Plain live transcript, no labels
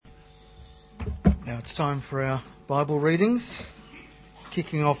Now it's time for our Bible readings,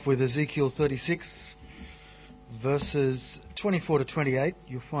 kicking off with Ezekiel 36, verses 24 to 28.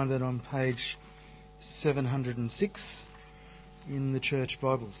 You'll find that on page 706 in the Church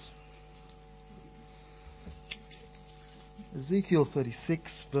Bibles. Ezekiel 36,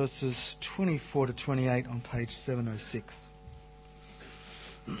 verses 24 to 28 on page 706.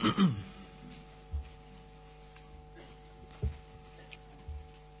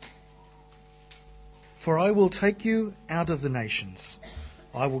 For I will take you out of the nations.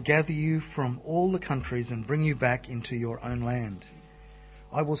 I will gather you from all the countries and bring you back into your own land.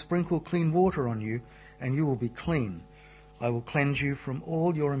 I will sprinkle clean water on you, and you will be clean. I will cleanse you from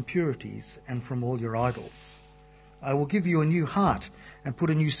all your impurities and from all your idols. I will give you a new heart and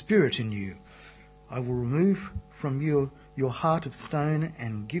put a new spirit in you. I will remove from you your heart of stone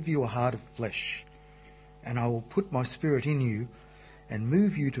and give you a heart of flesh. And I will put my spirit in you and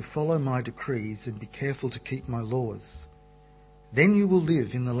move you to follow my decrees and be careful to keep my laws. Then you will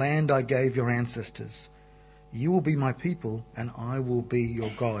live in the land I gave your ancestors. You will be my people, and I will be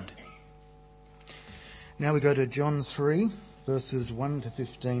your God. Now we go to John 3, verses 1 to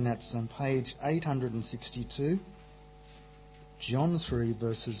 15. That's on page 862. John 3,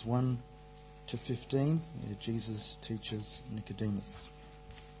 verses 1 to 15, where Jesus teaches Nicodemus.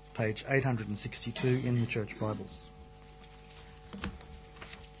 Page 862 in the Church Bibles.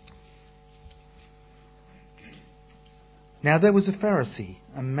 Now there was a Pharisee,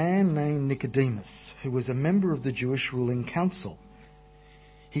 a man named Nicodemus, who was a member of the Jewish ruling council.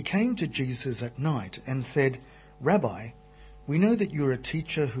 He came to Jesus at night and said, "Rabbi, we know that you are a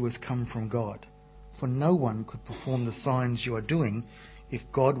teacher who has come from God, for no one could perform the signs you are doing if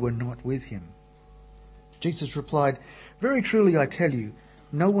God were not with him." Jesus replied, "Very truly I tell you,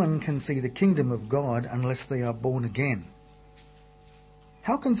 no one can see the kingdom of God unless they are born again."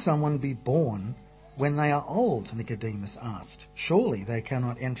 "How can someone be born when they are old?" Nicodemus asked. "Surely they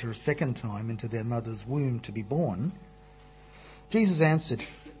cannot enter a second time into their mother's womb to be born." Jesus answered,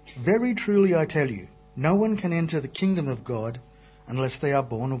 "Very truly I tell you, no one can enter the kingdom of God unless they are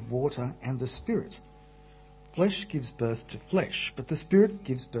born of water and the Spirit. Flesh gives birth to flesh, but the Spirit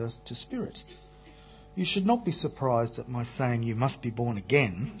gives birth to spirit. You should not be surprised at my saying you must be born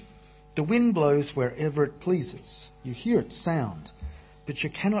again. The wind blows wherever it pleases. You hear its sound, but you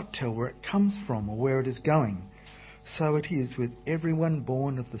cannot tell where it comes from or where it is going. So it is with everyone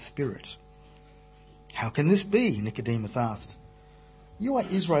born of the Spirit." "How can this be?" Nicodemus asked. "You are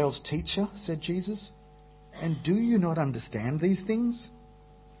Israel's teacher," said Jesus, "and do you not understand these things?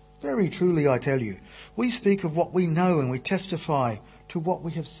 Very truly I tell you, we speak of what we know and we testify to what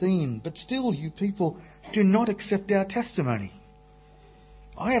we have seen, but still you people do not accept our testimony.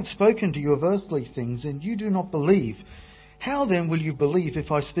 I have spoken to you of earthly things, and you do not believe. How then will you believe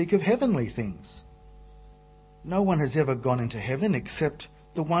if I speak of heavenly things? No one has ever gone into heaven except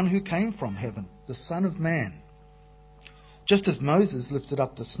the one who came from heaven, the Son of Man. Just as Moses lifted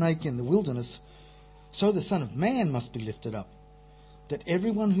up the snake in the wilderness, so the Son of Man must be lifted up, that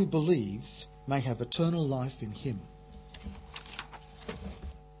everyone who believes may have eternal life in him."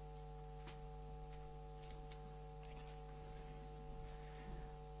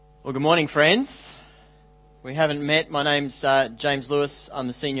 Well, good morning, friends. We haven't met. My name's James Lewis. I'm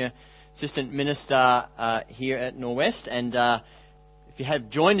the Senior Assistant Minister here at Norwest. And if you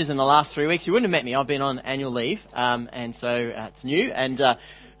have joined us in the last 3 weeks, you wouldn't have met me. I've been on annual leave, and so it's new. And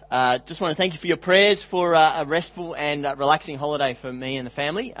just want to thank you for your prayers for a restful and relaxing holiday for me and the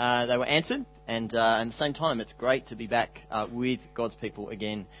family. They were answered. And at the same time, it's great to be back with God's people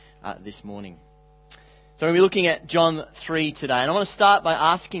again this morning. So we'll be looking at John 3 today. And I want to start by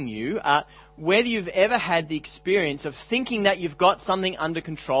asking you whether you've ever had the experience of thinking that you've got something under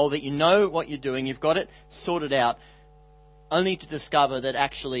control, that you know what you're doing, you've got it sorted out, only to discover that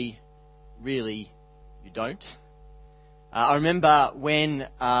actually, really, you don't. I remember when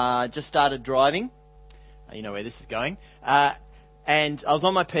I just started driving. You know where this is going. And I was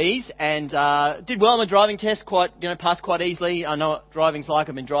on my P's and did well on my driving test, passed quite easily. I know what driving's like.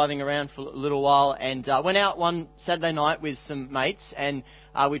 I've been driving around for a little while, and went out one Saturday night with some mates, and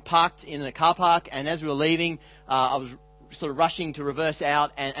we parked in a car park, and as we were leaving, I was sort of rushing to reverse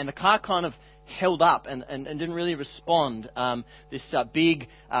out, and the car kind of held up and didn't really respond. This big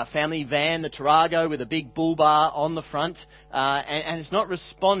family van, the Tarago, with a big bull bar on the front, and it's not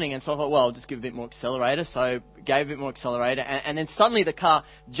responding. And so I thought, well, I'll just give a bit more accelerator. So gave a bit more accelerator, and then suddenly the car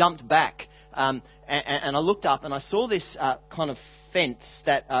jumped back. And I looked up and I saw this kind of fence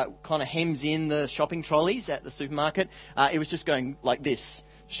that kind of hems in the shopping trolleys at the supermarket. It was just going like this,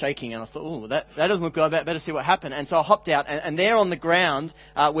 shaking, and I thought, oh, that doesn't look good. I better see what happened. And so I hopped out, and there on the ground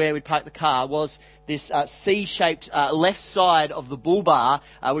where we'd parked the car was this C-shaped left side of the bull bar,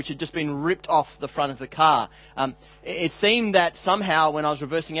 which had just been ripped off the front of the car. It seemed that somehow when I was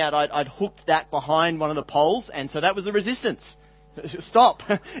reversing out, I'd hooked that behind one of the poles, and so that was the resistance. Stop,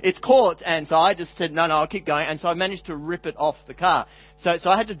 it's caught. And so I just said, no, I'll keep going. And so I managed to rip it off the car. So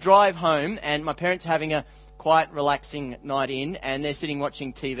I had to drive home, and my parents are having a quite relaxing night in, and they're sitting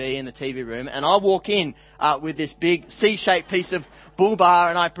watching TV in the TV room, and I walk in with this big C-shaped piece of bull bar,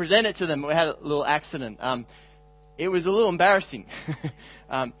 and I present it to them. We had a little accident. It was a little embarrassing.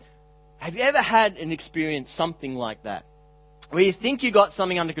 Have you ever had an experience something like that, where you think you got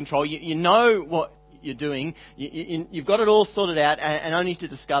something under control, you know what you're doing, you've got it all sorted out, and only to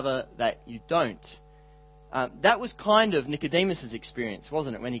discover that you don't? That was kind of Nicodemus' experience,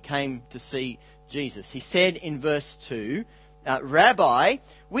 wasn't it, when he came to see Jesus? He said in verse 2, Rabbi,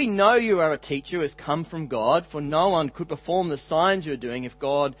 we know you are a teacher who has come from God, for no one could perform the signs you are doing if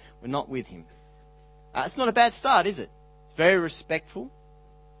God were not with him. It's not a bad start, is it? It's very respectful,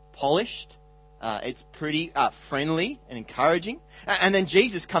 polished, it's pretty friendly and encouraging. And then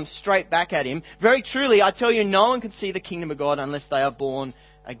Jesus comes straight back at him. Very truly, I tell you, no one can see the kingdom of God unless they are born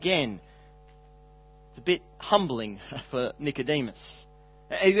again. It's a bit humbling for Nicodemus.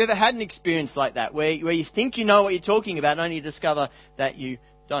 Have you ever had an experience like that, where you think you know what you're talking about, only to discover that you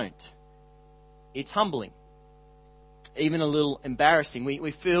don't? It's humbling. Even a little embarrassing.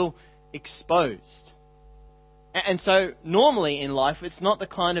 We feel exposed. And so, normally in life, it's not the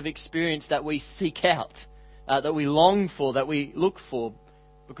kind of experience that we seek out, that we long for, that we look for,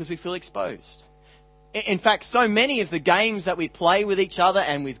 because we feel exposed. In fact, so many of the games that we play with each other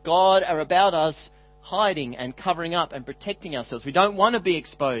and with God are about us hiding and covering up and protecting ourselves. We don't want to be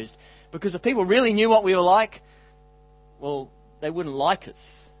exposed, because if people really knew what we were like, well, they wouldn't like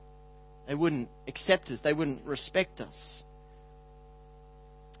us. They wouldn't accept us. They wouldn't respect us.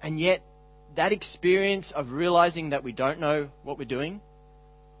 And yet, that experience of realizing that we don't know what we're doing,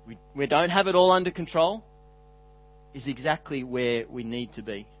 we don't have it all under control, is exactly where we need to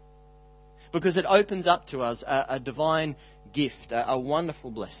be. Because it opens up to us a divine gift, a wonderful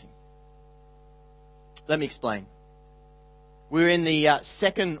blessing. Let me explain. We're in the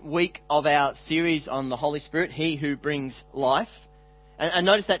second week of our series on the Holy Spirit, He who brings life. And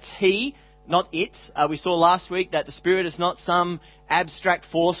notice that's He, not it. We saw last week that the Spirit is not some abstract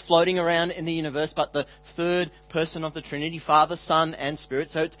force floating around in the universe, but the third person of the Trinity, Father, Son, and Spirit.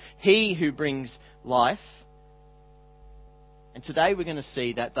 So it's He who brings life. And today we're going to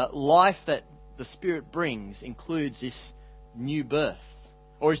see that the life that the Spirit brings includes this new birth.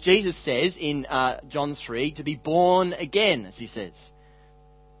 Or as Jesus says in John 3, to be born again, as he says.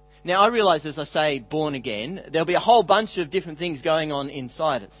 Now I realise as I say born again, there'll be a whole bunch of different things going on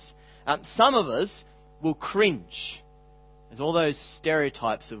inside us. Some of us will cringe as all those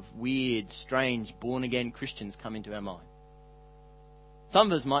stereotypes of weird, strange, born-again Christians come into our mind.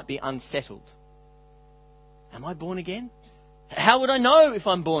 Some of us might be unsettled. Am I born again? How would I know if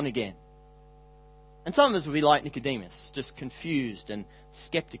I'm born again? And some of us will be like Nicodemus, just confused and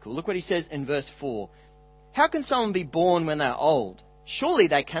skeptical. Look what he says in verse 4. How can someone be born when they're old? Surely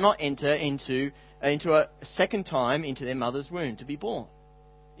they cannot enter into a second time into their mother's womb to be born.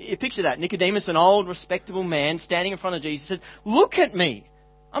 You picture that. Nicodemus, an old, respectable man, standing in front of Jesus, says, look at me.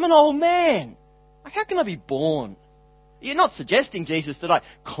 I'm an old man. How can I be born? You're not suggesting, Jesus, that I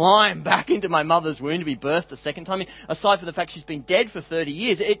climb back into my mother's womb to be birthed a second time. Aside from the fact she's been dead for 30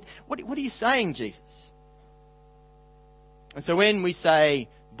 years. What are you saying, Jesus? And so when we say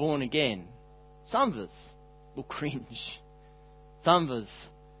born again, some of us will cringe. Some of us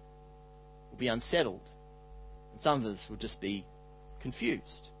will be unsettled. And some of us will just be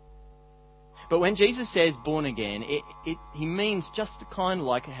confused. But when Jesus says born again, he means just kind of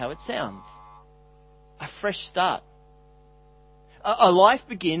like how it sounds. A fresh start. A life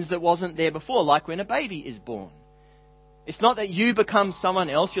begins that wasn't there before, like when a baby is born. It's not that you become someone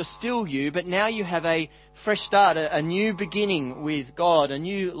else, you're still you, but now you have a fresh start, a new beginning with God, a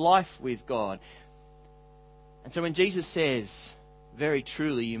new life with God. And so when Jesus says, very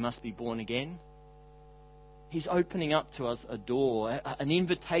truly you must be born again, He's opening up to us a door, an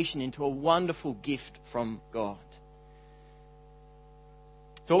invitation into a wonderful gift from God.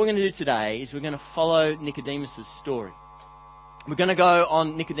 So what we're going to do today is we're going to follow Nicodemus' story. We're going to go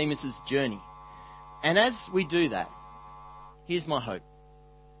on Nicodemus' journey. And as we do that, here's my hope.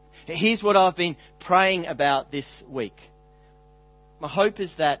 Here's what I've been praying about this week. My hope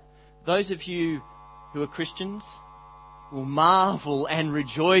is that those of you who are Christians will marvel and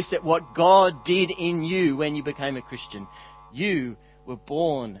rejoice at what God did in you when you became a Christian. You were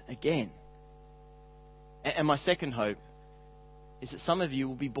born again. And my second hope is that some of you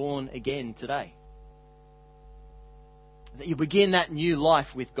will be born again today. That you begin that new life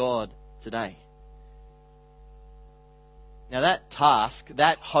with God today. Now that task,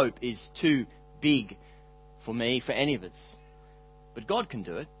 that hope is too big for me, for any of us. But God can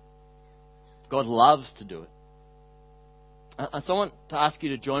do it. God loves to do it. So I want to ask you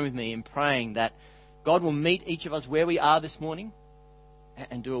to join with me in praying that God will meet each of us where we are this morning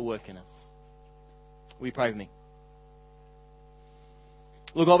and do a work in us. Will you pray with me?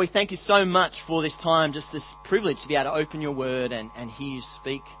 Lord God, we thank you so much for this time, just this privilege to be able to open your word and hear you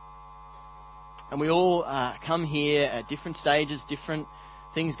speak. And we all come here at different stages, different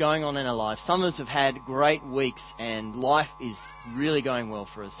things going on in our lives. Some of us have had great weeks and life is really going well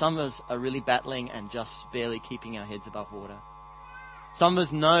for us. Some of us are really battling and just barely keeping our heads above water. Some of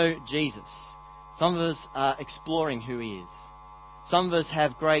us know Jesus. Some of us are exploring who he is. Some of us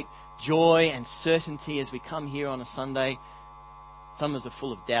have great joy and certainty as we come here on a Sunday. Some of us are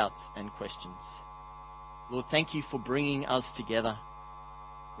full of doubts and questions. Lord, thank you for bringing us together.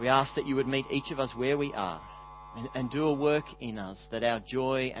 We ask that you would meet each of us where we are and do a work in us, that our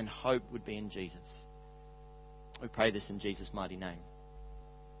joy and hope would be in Jesus. We pray this in Jesus' mighty name.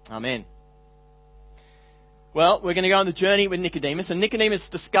 Amen. Well, we're going to go on the journey with Nicodemus, and Nicodemus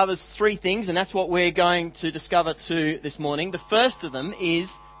discovers three things, and that's what we're going to discover too this morning. The first of them is,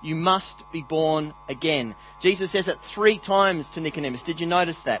 you must be born again. Jesus says it 3 times to Nicodemus. Did you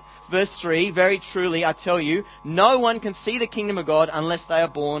notice that? Verse 3, very truly I tell you, no one can see the kingdom of God unless they are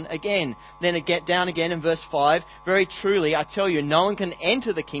born again. Then get down again in verse 5, very truly I tell you, no one can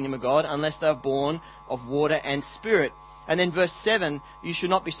enter the kingdom of God unless they are born of water and spirit. And then verse 7, you should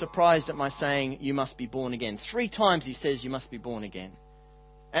not be surprised at my saying you must be born again. 3 times he says you must be born again.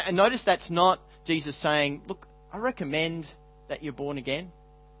 And notice that's not Jesus saying, look, I recommend that you're born again.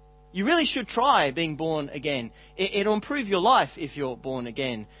 You really should try being born again. It'll improve your life if you're born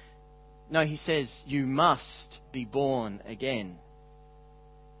again. No, he says, you must be born again.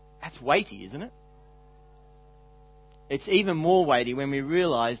 That's weighty, isn't it? It's even more weighty when we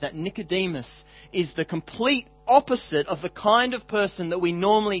realize that Nicodemus is the complete opposite of the kind of person that we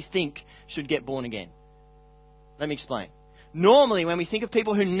normally think should get born again. Let me explain. Normally, when we think of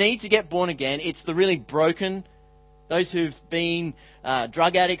people who need to get born again, it's the really broken, those who've been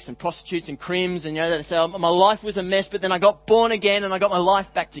drug addicts and prostitutes and crims, and they say, my life was a mess, but then I got born again and I got my life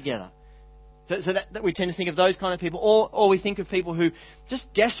back together. So that we tend to think of those kind of people, or we think of people who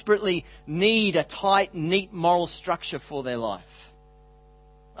just desperately need a tight, neat moral structure for their life.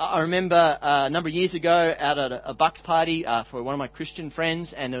 I remember a number of years ago out at a Bucks party for one of my Christian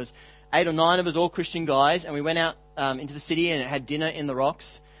friends, and there was 8 or 9 of us, all Christian guys, and we went out into the city and had dinner in the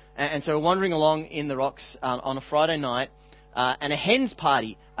Rocks. And so we're wandering along in the Rocks on a Friday night, and a hen's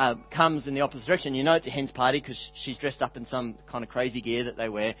party comes in the opposite direction. You know it's a hen's party because she's dressed up in some kind of crazy gear that they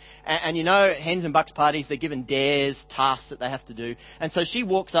wear. And you know, hens and bucks parties, they're given dares, tasks that they have to do. And so she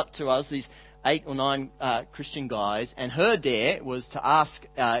walks up to us, these 8 or 9 Christian guys, and her dare was to ask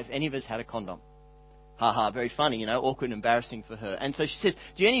if any of us had a condom. Very funny, awkward and embarrassing for her. And so she says,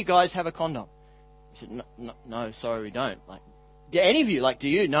 do any of you guys have a condom? We said, no, sorry, we don't. Do any of you, do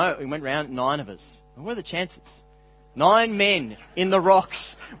you? No, we went round, 9 of us. And what are the chances? 9 men in the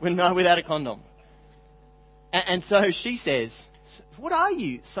Rocks without a condom. And so she says, what are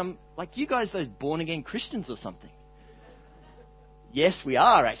you? You guys, those born-again Christians or something? Yes, we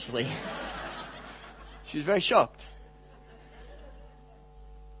are, actually. She was very shocked.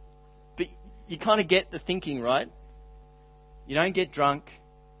 But you kind of get the thinking, right? You don't get drunk.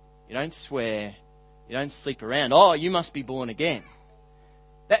 You don't swear. You don't sleep around. Oh, you must be born again.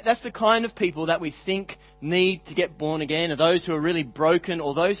 That's the kind of people that we think need to get born again, are those who are really broken,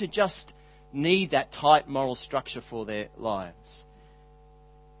 or those who just need that tight moral structure for their lives.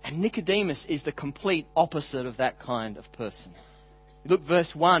 And Nicodemus is the complete opposite of that kind of person. Look,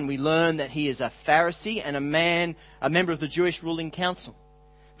 verse 1, we learn that he is a Pharisee and a member of the Jewish ruling council.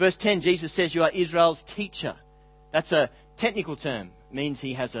 Verse 10, Jesus says, you are Israel's teacher. That's a technical term. It means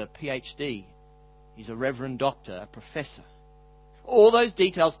he has a PhD. He's a reverend doctor, a professor. All those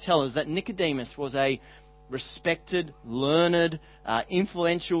details tell us that Nicodemus was a respected, learned,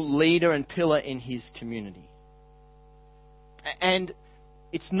 influential leader and pillar in his community. And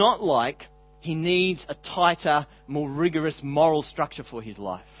it's not like he needs a tighter, more rigorous moral structure for his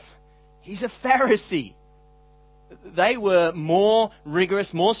life. He's a Pharisee. They were more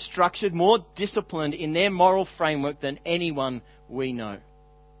rigorous, more structured, more disciplined in their moral framework than anyone we know.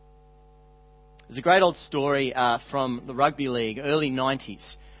 There's a great old story from the rugby league, early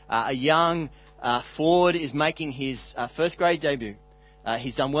 90s. A young forward is making his first grade debut.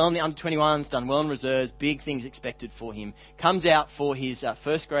 He's done well in the under-21s, done well in reserves, big things expected for him. Comes out for his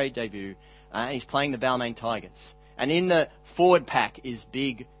first grade debut, and he's playing the Balmain Tigers. And in the forward pack is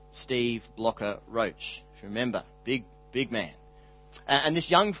big Steve Blocker Roach. If you remember, big man. And this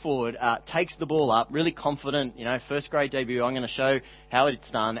young forward takes the ball up, really confident, first grade debut, I'm going to show how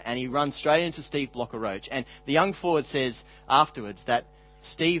it's done, and he runs straight into Steve Blocker Roach. And the young forward says afterwards that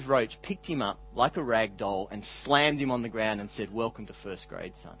Steve Roach picked him up like a rag doll and slammed him on the ground and said, "Welcome to first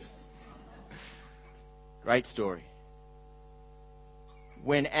grade, son." Great story.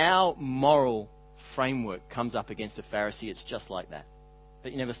 When our moral framework comes up against a Pharisee, it's just like that.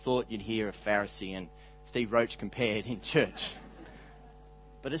 But you never thought you'd hear a Pharisee and Steve Roach compared in church.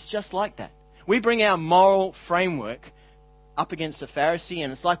 But it's just like that. We bring our moral framework up against a Pharisee,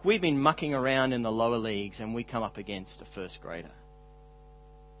 and it's like we've been mucking around in the lower leagues and we come up against a first grader.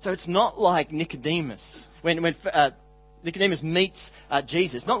 So it's not like Nicodemus. When Nicodemus meets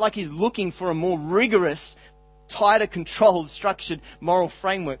Jesus, it's not like he's looking for a more rigorous, tighter, controlled, structured moral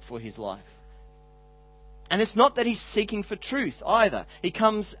framework for his life. And it's not that he's seeking for truth either. He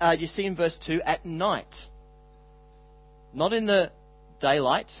comes, you see in verse 2, at night. Not in the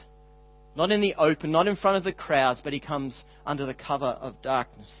daylight, not in the open, not in front of the crowds, but he comes under the cover of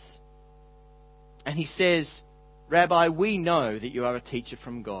darkness. And he says, "Rabbi, we know that you are a teacher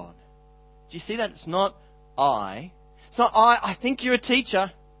from God." Do you see that? It's not I. It's not I think you're a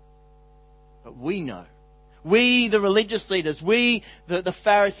teacher. But we know. We, the religious leaders, we, the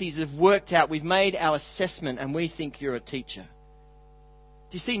Pharisees, have worked out, we've made our assessment, and we think you're a teacher.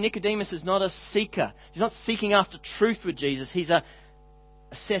 Do you see, Nicodemus is not a seeker. He's not seeking after truth with Jesus. He's a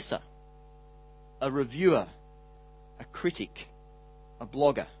assessor, a reviewer, a critic, a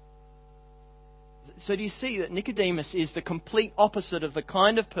blogger. So do you see that Nicodemus is the complete opposite of the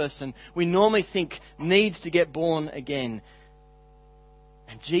kind of person we normally think needs to get born again?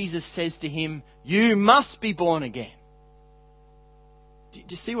 And Jesus says to him, "You must be born again." Do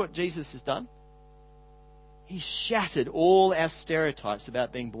you see what Jesus has done? He's shattered all our stereotypes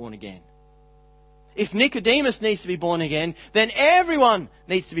about being born again. If Nicodemus needs to be born again, then everyone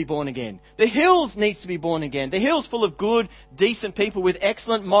needs to be born again. The Hills needs to be born again. The Hills, full of good, decent people with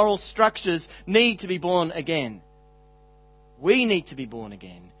excellent moral structures, need to be born again. We need to be born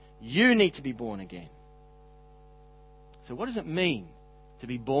again. You need to be born again. So what does it mean to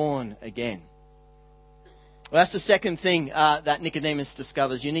be born again? Well, that's the second thing that Nicodemus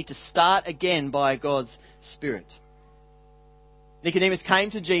discovers. You need to start again by God's Spirit. Nicodemus came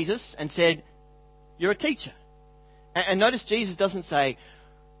to Jesus and said, "You're a teacher." And notice Jesus doesn't say,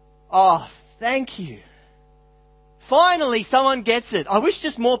 "Oh, thank you. Finally, someone gets it. I wish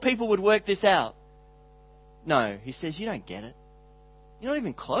just more people would work this out." No, he says, "You don't get it. You're not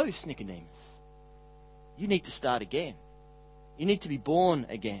even close, Nicodemus. You need to start again. You need to be born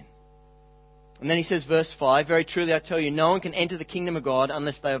again." And then he says, verse 5, "Very truly I tell you, no one can enter the kingdom of God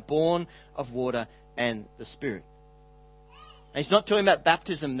unless they are born of water and the Spirit." And he's not talking about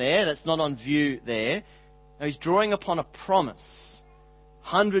baptism there. That's not on view there. No, he's drawing upon a promise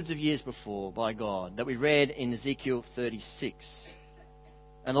hundreds of years before by God that we read in Ezekiel 36.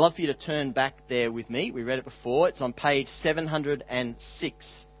 And I'd love for you to turn back there with me. We read it before. It's on page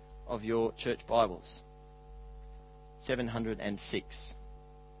 706 of your church Bibles. 706.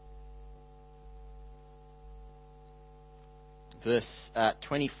 Verse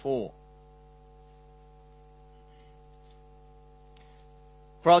 24.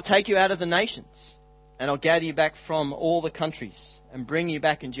 "For I'll take you out of the nations, and I'll gather you back from all the countries, and bring you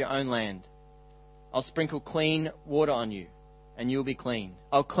back into your own land. I'll sprinkle clean water on you, and you'll be clean.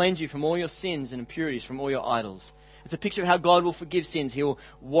 I'll cleanse you from all your sins and impurities, from all your idols." It's a picture of how God will forgive sins. He will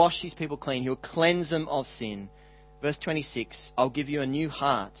wash his people clean. He will cleanse them of sin. Verse 26, "I'll give you a new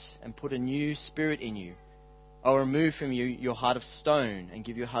heart and put a new spirit in you. I'll remove from you your heart of stone and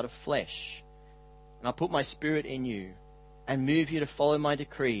give you a heart of flesh. And I'll put my spirit in you and move you to follow my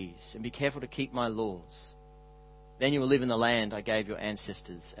decrees and be careful to keep my laws. Then you will live in the land I gave your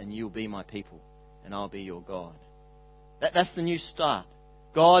ancestors, and you will be my people, and I'll be your God." That's the new start.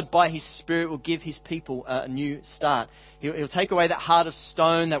 God, by his Spirit, will give his people a new start. He'll take away that heart of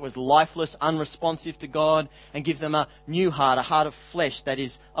stone that was lifeless, unresponsive to God, and give them a new heart, a heart of flesh that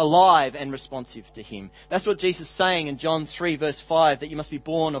is alive and responsive to him. That's what Jesus is saying in John 3, verse 5, that you must be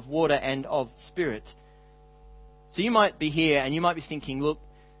born of water and of Spirit. So you might be here and you might be thinking, look,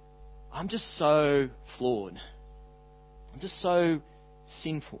 I'm just so flawed. I'm just so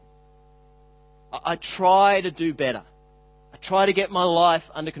sinful. I try to do better. I try to get my life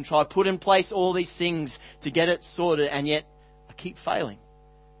under control. I put in place all these things to get it sorted, and yet I keep failing.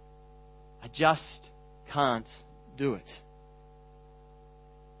 I just can't do it.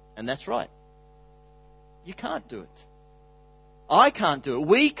 And that's right. You can't do it. I can't do it.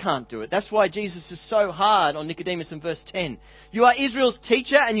 We can't do it. That's why Jesus is so hard on Nicodemus in verse 10. You are Israel's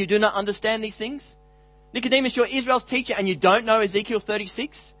teacher and you do not understand these things? Nicodemus, you're Israel's teacher and you don't know Ezekiel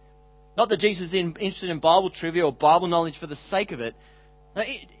 36? Not that Jesus is interested in Bible trivia or Bible knowledge for the sake of it. No,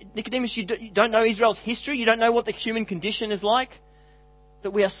 Nicodemus, you don't know Israel's history? You don't know what the human condition is like?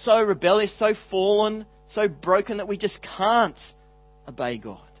 That we are so rebellious, so fallen, so broken that we just can't obey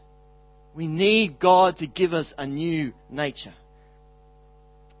God. We need God to give us a new nature.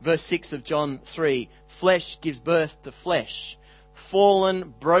 Verse 6 of John 3, flesh gives birth to flesh.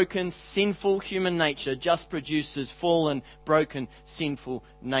 Fallen, broken, sinful human nature just produces fallen, broken, sinful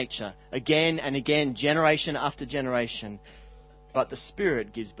nature. Again and again, generation after generation. But the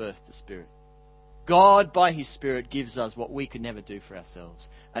Spirit gives birth to Spirit. God, by His Spirit, gives us what we could never do for ourselves.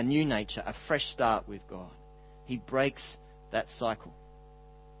 A new nature, a fresh start with God. He breaks that cycle.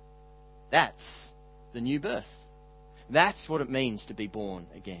 That's the new birth. That's what it means to be born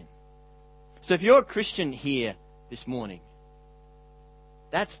again. So if you're a Christian here this morning,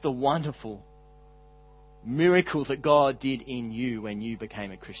 that's the wonderful miracle that God did in you when you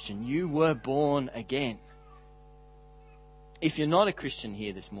became a Christian. You were born again. If you're not a Christian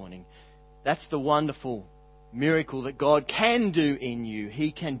here this morning, that's the wonderful miracle that God can do in you.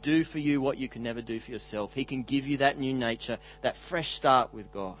 He can do for you what you can never do for yourself. He can give you that new nature, that fresh start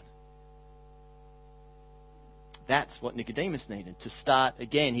with God. That's what Nicodemus needed, to start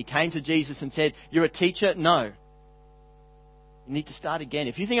again. He came to Jesus and said, you're a teacher? No. You need to start again.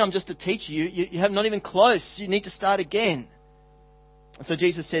 If you think I'm just a teacher, you have not even close. You need to start again. And so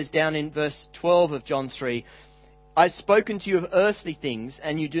Jesus says down in verse 12 of John 3, I've spoken to you of earthly things,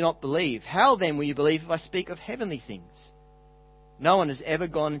 and you do not believe. How then will you believe if I speak of heavenly things? No one has ever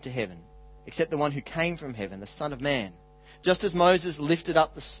gone into heaven, except the one who came from heaven, the Son of Man. Just as Moses lifted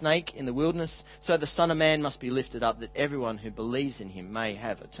up the snake in the wilderness, so the Son of Man must be lifted up, that everyone who believes in him may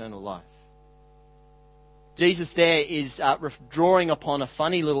have eternal life. Jesus there is drawing upon a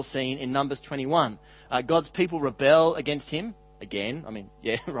funny little scene in Numbers 21. God's people rebel against him. Again,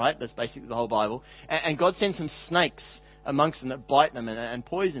 right, that's basically the whole Bible. And God sends some snakes amongst them that bite them and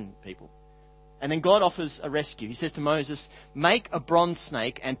poison people. And then God offers a rescue. He says to Moses, make a bronze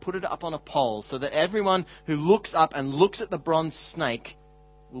snake and put it up on a pole so that everyone who looks up and looks at the bronze snake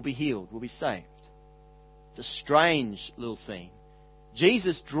will be healed, will be saved. It's a strange little scene.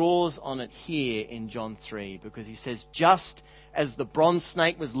 Jesus draws on it here in John 3 because he says, just as the bronze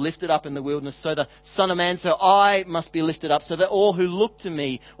snake was lifted up in the wilderness, so the Son of Man, so I must be lifted up, so that all who look to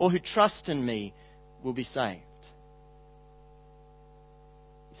me or who trust in me will be saved.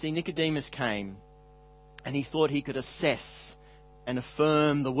 See, Nicodemus came and he thought he could assess and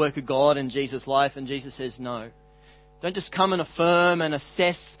affirm the work of God in Jesus' life. And Jesus says, no. Don't just come and affirm and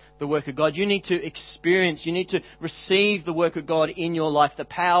assess the work of God. You need to experience, you need to receive the work of God in your life, the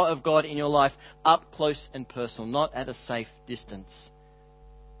power of God in your life up close and personal, not at a safe distance.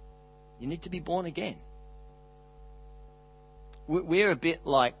 You need to be born again. We're a bit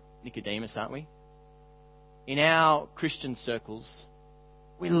like Nicodemus, aren't we? In our Christian circles,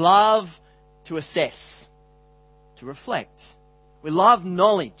 we love to assess, to reflect. We love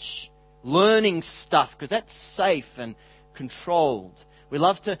knowledge, learning stuff, because that's safe and controlled. We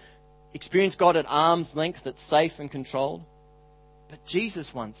love to experience God at arm's length, that's safe and controlled. But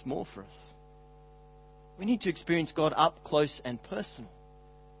Jesus wants more for us. We need to experience God up close and personal.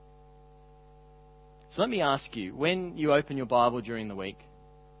 So let me ask you, when you open your Bible during the week,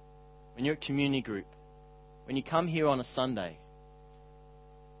 when you're at community group, when you come here on a Sunday,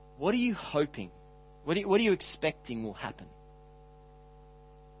 what are you hoping? What are you expecting will happen?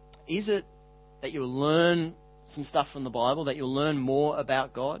 Is it that you'll learn some stuff from the Bible, that you'll learn more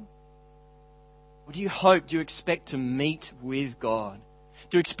about God? Or do you expect to meet with God?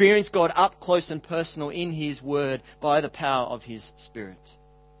 To experience God up close and personal in His Word by the power of His Spirit?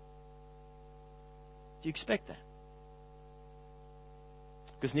 Do you expect that?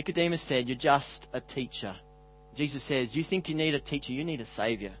 Because Nicodemus said, you're just a teacher. Jesus says, you think you need a teacher, you need a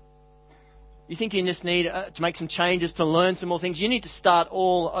Saviour. You think you just need to make some changes, to learn some more things. You need to start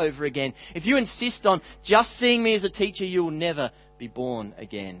all over again. If you insist on just seeing me as a teacher, you will never be born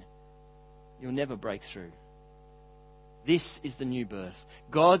again. You'll never break through. This is the new birth.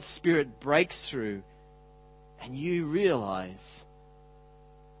 God's Spirit breaks through and you realize,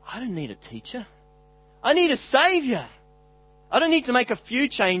 I don't need a teacher. I need a Saviour. I don't need to make a few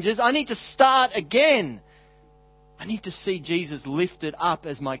changes. I need to start again. I need to see Jesus lifted up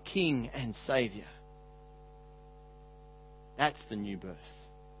as my King and Saviour. That's the new birth.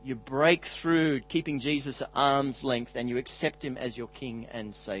 You break through keeping Jesus at arm's length and you accept him as your King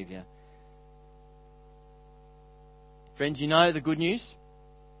and Saviour. Friends, you know the good news?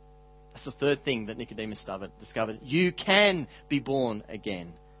 That's the third thing that Nicodemus discovered. You can be born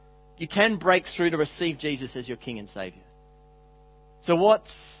again. You can break through to receive Jesus as your King and Saviour. So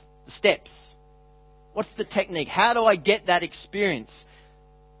what's the steps? What's the technique? How do I get that experience?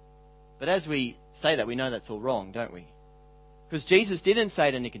 But as we say that, we know that's all wrong, don't we? Because Jesus didn't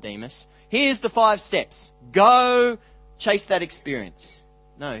say to Nicodemus, here's the 5 steps. Go chase that experience.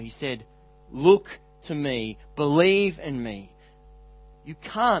 No, he said, look to me. Believe in me. You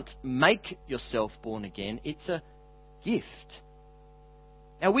can't make yourself born again. It's a gift.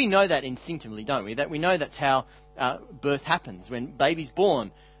 Now, we know that instinctively, don't we? That we know that's how birth happens, when baby's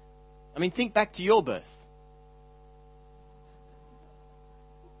born. I mean, think back to your birth.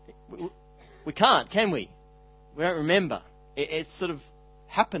 We can't, can we? We don't remember. It sort of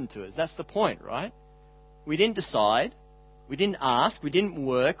happened to us. That's the point, right? We didn't decide. We didn't ask. We didn't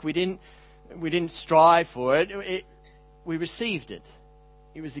work. We didn't strive for it. We received it.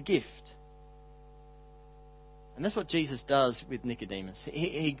 It was a gift. And that's what Jesus does with Nicodemus.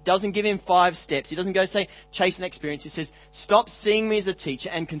 He doesn't give him 5 steps. He doesn't go say, chase an experience. He says, stop seeing me as a teacher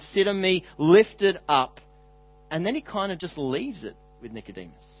and consider me lifted up. And then he kind of just leaves it with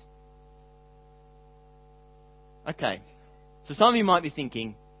Nicodemus. Okay. So some of you might be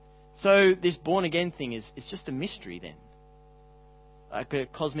thinking, so this born again thing is just a mystery then? Like a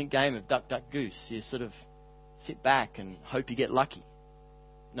cosmic game of duck, duck, goose. You sort of sit back and hope you get lucky.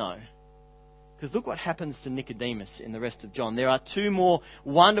 No. Because look what happens to Nicodemus in the rest of John. There are 2 more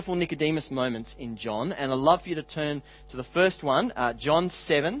wonderful Nicodemus moments in John, and I'd love for you to turn to the first one, John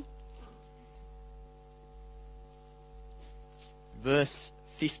 7, verse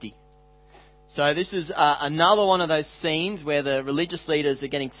 50. So this is another one of those scenes where the religious leaders are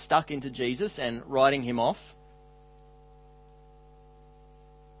getting stuck into Jesus and writing him off.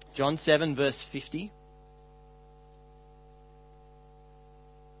 John 7, verse 50.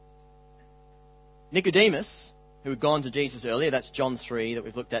 Nicodemus, who had gone to Jesus earlier, that's John 3 that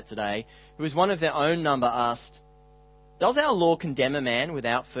we've looked at today, who was one of their own number, asked, does our law condemn a man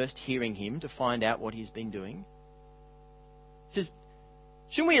without first hearing him to find out what he's been doing? He says,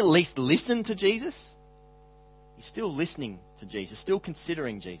 shouldn't we at least listen to Jesus? He's still listening to Jesus, still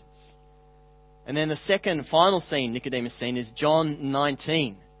considering Jesus. And then the second, final scene Nicodemus seen is John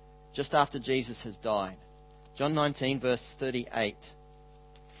 19, just after Jesus has died. John 19, verse 38.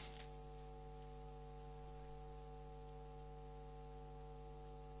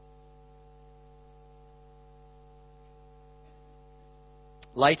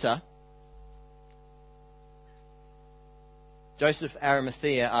 Later, Joseph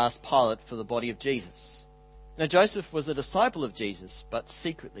Arimathea asked Pilate for the body of Jesus. Now Joseph was a disciple of Jesus, but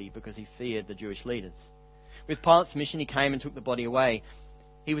secretly because he feared the Jewish leaders. With Pilate's mission, he came and took the body away.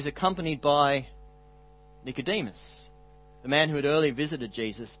 He was accompanied by Nicodemus, the man who had earlier visited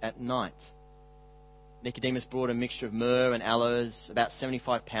Jesus at night. Nicodemus brought a mixture of myrrh and aloes, about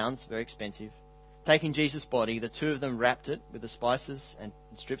 75 pounds, very expensive. Taking Jesus' body, the 2 of them wrapped it with the spices and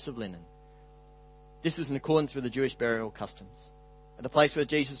strips of linen. This was in accordance with the Jewish burial customs. At the place where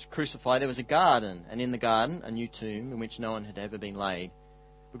Jesus was crucified, there was a garden, and in the garden, a new tomb in which no one had ever been laid.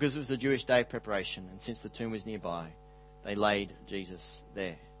 Because it was the Jewish day of preparation, and since the tomb was nearby, they laid Jesus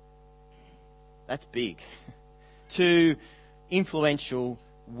there. That's big. 2 influential,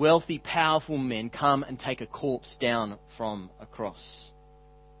 wealthy, powerful men come and take a corpse down from a cross.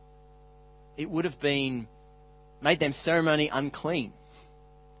 It would have made them ceremony unclean.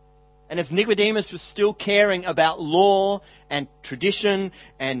 And if Nicodemus was still caring about law and tradition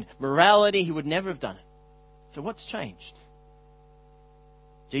and morality, he would never have done it. So what's changed?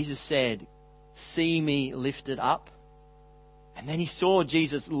 Jesus said, see me lifted up. And then he saw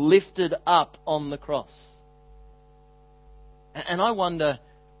Jesus lifted up on the cross. And I wonder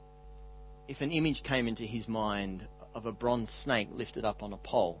if an image came into his mind of a bronze snake lifted up on a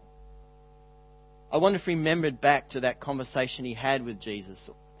pole. I wonder if he remembered back to that conversation he had with Jesus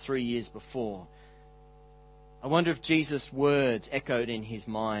 3 years before. I wonder if Jesus' words echoed in his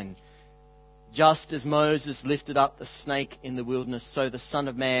mind. Just as Moses lifted up the snake in the wilderness, so the Son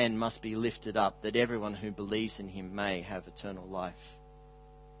of Man must be lifted up, that everyone who believes in him may have eternal life.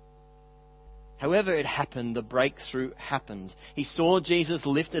 However it happened, the breakthrough happened. He saw Jesus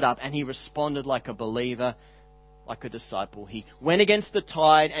lifted up and he responded like a believer, like a disciple. He went against the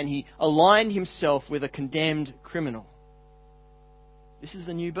tide and he aligned himself with a condemned criminal. This is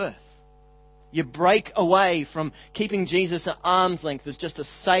the new birth. You break away from keeping Jesus at arm's length as just a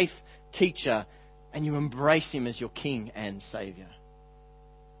safe teacher and you embrace him as your King and Saviour.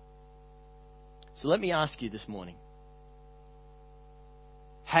 So let me ask you this morning,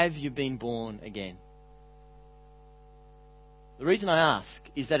 have you been born again? The reason I ask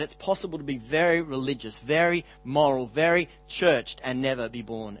is that it's possible to be very religious, very moral, very churched and never be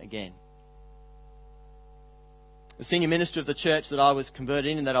born again. The senior minister of the church that I was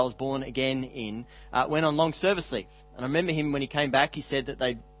converted in and that I was born again in went on long service leave. And I remember him when he came back, he said that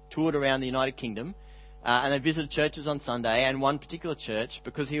they toured around the United Kingdom and they visited churches on Sunday, and one particular church,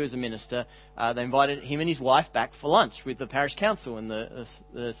 because he was a minister, they invited him and his wife back for lunch with the parish council and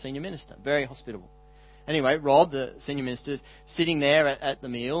the senior minister. Very hospitable. Anyway, Rob, the senior minister, sitting there at the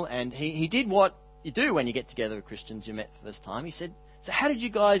meal, and he did what you do when you get together with Christians you met for the first time. He said, "So how did you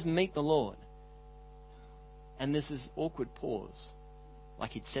guys meet the Lord?" And there's this awkward pause,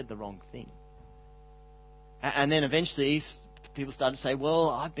 like he'd said the wrong thing. And then eventually people started to say, "Well,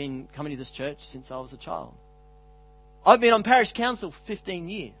 I've been coming to this church since I was a child. I've been on parish council for 15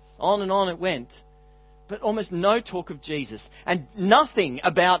 years. On and on it went. But almost no talk of Jesus and nothing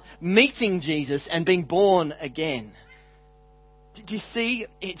about meeting Jesus and being born again." Did you see?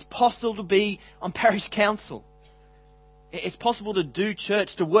 It's possible to be on parish council. It's possible to do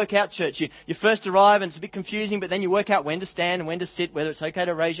church, to work out church. You first arrive and it's a bit confusing, but then you work out when to stand and when to sit, whether it's okay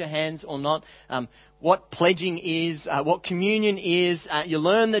to raise your hands or not, what pledging is, what communion is. You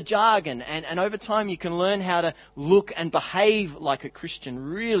learn the jargon, and over time you can learn how to look and behave like a Christian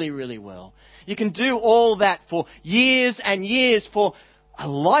really, really well. You can do all that for years and years, for a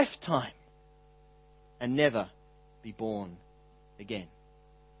lifetime, and never be born again.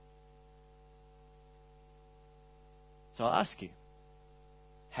 So I ask you,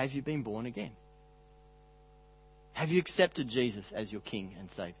 have you been born again? Have you accepted Jesus as your King and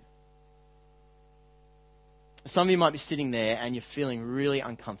Saviour? Some of you might be sitting there and you're feeling really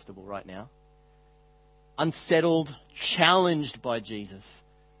uncomfortable right now, unsettled, challenged by Jesus.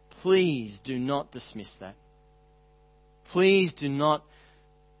 Please do not dismiss that. Please do not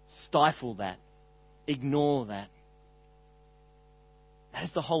stifle that. Ignore that. That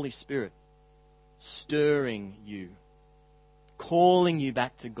is the Holy Spirit stirring you, calling you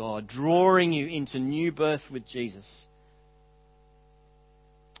back to God, drawing you into new birth with Jesus.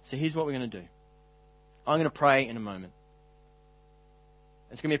 So here's what we're going to do. I'm going to pray in a moment.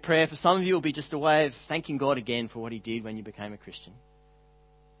 It's going to be a prayer. For some of you, it will be just a way of thanking God again for what He did when you became a Christian.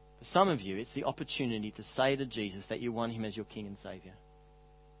 For some of you, it's the opportunity to say to Jesus that you want Him as your King and Saviour,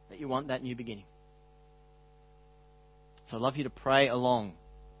 that you want that new beginning. So I'd love you to pray along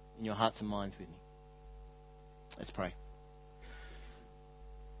in your hearts and minds with me. Let's pray.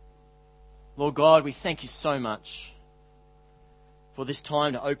 Lord God, we thank you so much for this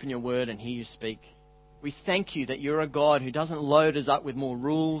time to open your word and hear you speak. We thank you that you're a God who doesn't load us up with more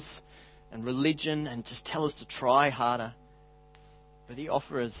rules and religion and just tell us to try harder, but you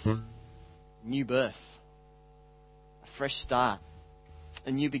offer us new birth, a fresh start,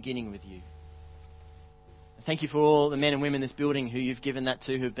 a new beginning with you. Thank you for all the men and women in this building who you've given that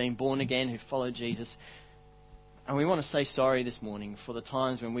to, who've been born again, who've followed Jesus. And we want to say sorry this morning for the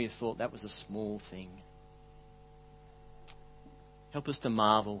times when we have thought that was a small thing. Help us to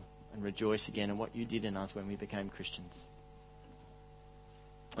marvel and rejoice again in what you did in us when we became Christians.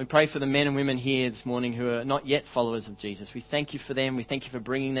 We pray for the men and women here this morning who are not yet followers of Jesus. We thank you for them. We thank you for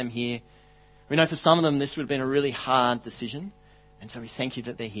bringing them here. We know for some of them this would have been a really hard decision. And so we thank you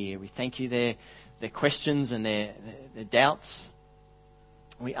that they're here. We thank you their questions and their doubts.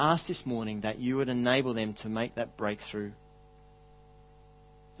 We ask this morning that you would enable them to make that breakthrough.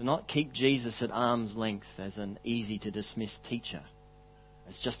 To not keep Jesus at arm's length as an easy to dismiss teacher,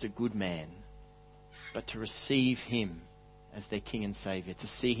 as just a good man, but to receive him as their King and Saviour, to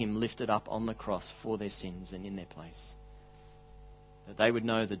see him lifted up on the cross for their sins and in their place. That they would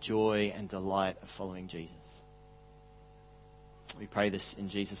know the joy and delight of following Jesus. We pray this in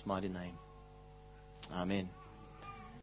Jesus' mighty name. Amen.